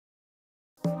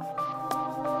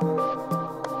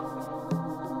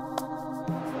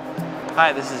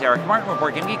Hi, this is Eric Martin with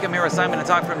Board Game Geek. I'm here with Simon and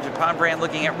Talk from Japan Brand,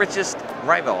 looking at Richest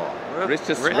Rascal.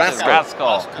 Richest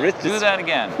Rascal. Do that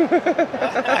again.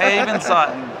 I even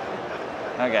saw it.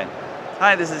 Okay.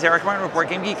 Hi, this is Eric Martin with Board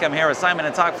Game Geek. I'm here with Simon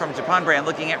and Talk from Japan Brand,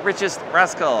 looking at Richest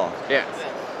Rascal. Yes.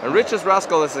 And Richest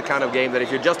Rascal is the kind of game that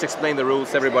if you just explain the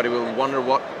rules, everybody will wonder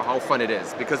how fun it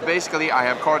is. Because basically, I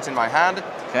have cards in my hand.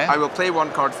 Okay. I will play one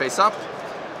card face up,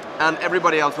 and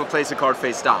everybody else will place a card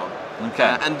face down.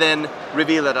 Okay. And then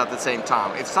reveal it at the same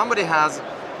time. If somebody has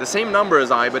the same number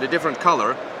as I, but a different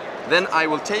color, then I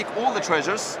will take all the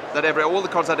treasures all the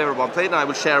cards that everyone played, and I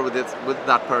will share with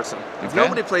that person. If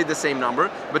nobody played the same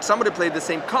number, but somebody played the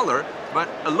same color, but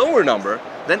a lower number,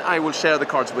 then I will share the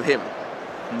cards with him.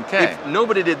 Okay. If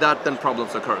nobody did that, then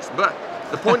problems occurs. But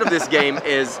the point of this game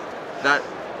is that,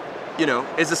 you know,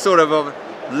 it's a sort of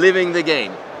living the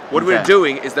game. What we're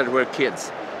doing is that we're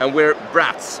kids, and we're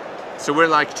brats. So we're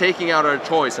like taking out our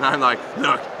toys, and I'm like,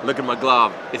 look at my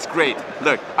glove. It's great.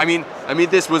 Look, I mean,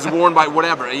 this was worn by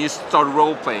whatever, and you start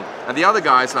role playing. And the other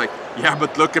guy's like, yeah,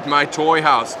 but look at my toy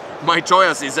house. My toy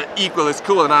house is equal as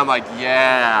cool. And I'm like,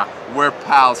 yeah, we're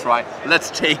pals, right? Let's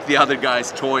take the other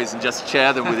guy's toys and just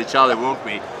share them with each other, won't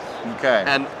we? Okay.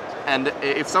 And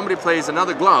if somebody plays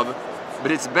another glove,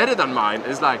 but it's better than mine,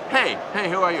 it's like, hey,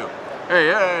 who are you?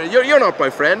 Hey, you're not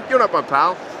my friend. You're not my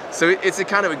pal. So it's a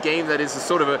kind of a game that is a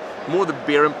sort of more the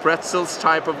beer and pretzels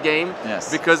type of game. Yes.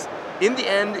 Because in the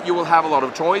end, you will have a lot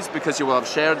of toys because you will have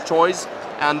shared toys.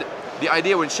 And the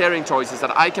idea with sharing toys is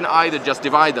that I can either just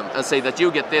divide them and say that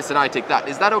you get this and I take that.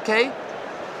 Is that okay?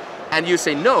 And you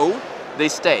say no, they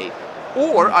stay.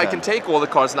 Or I can take all the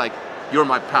cards like, you're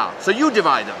my pal. So you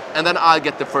divide them and then I'll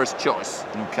get the first choice.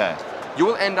 Okay. You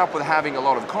will end up with having a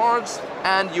lot of cards,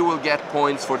 and you will get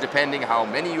points for depending how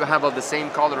many you have of the same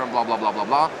color and blah, blah, blah, blah,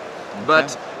 blah. Okay.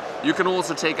 But you can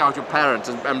also take out your parent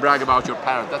and brag about your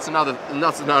parent. That's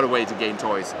another way to gain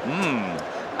toys.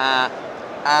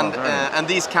 And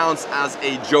these counts as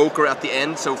a joker at the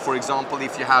end. So for example,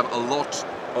 if you have a lot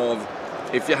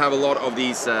of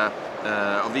these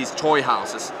toy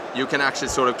houses, you can actually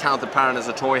sort of count the parent as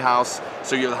a toy house.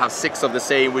 So you'll have 6 of the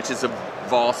same, which is a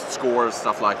vast score,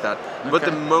 stuff like that. Okay. But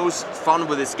the most fun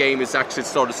with this game is actually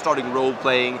starting role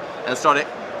playing and starting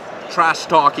trash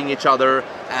talking each other,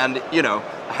 and you know,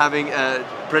 having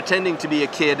pretending to be a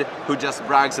kid who just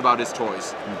brags about his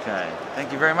toys. Okay.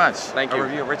 Thank you very much. Thank you. A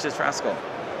review of Richest Rascal.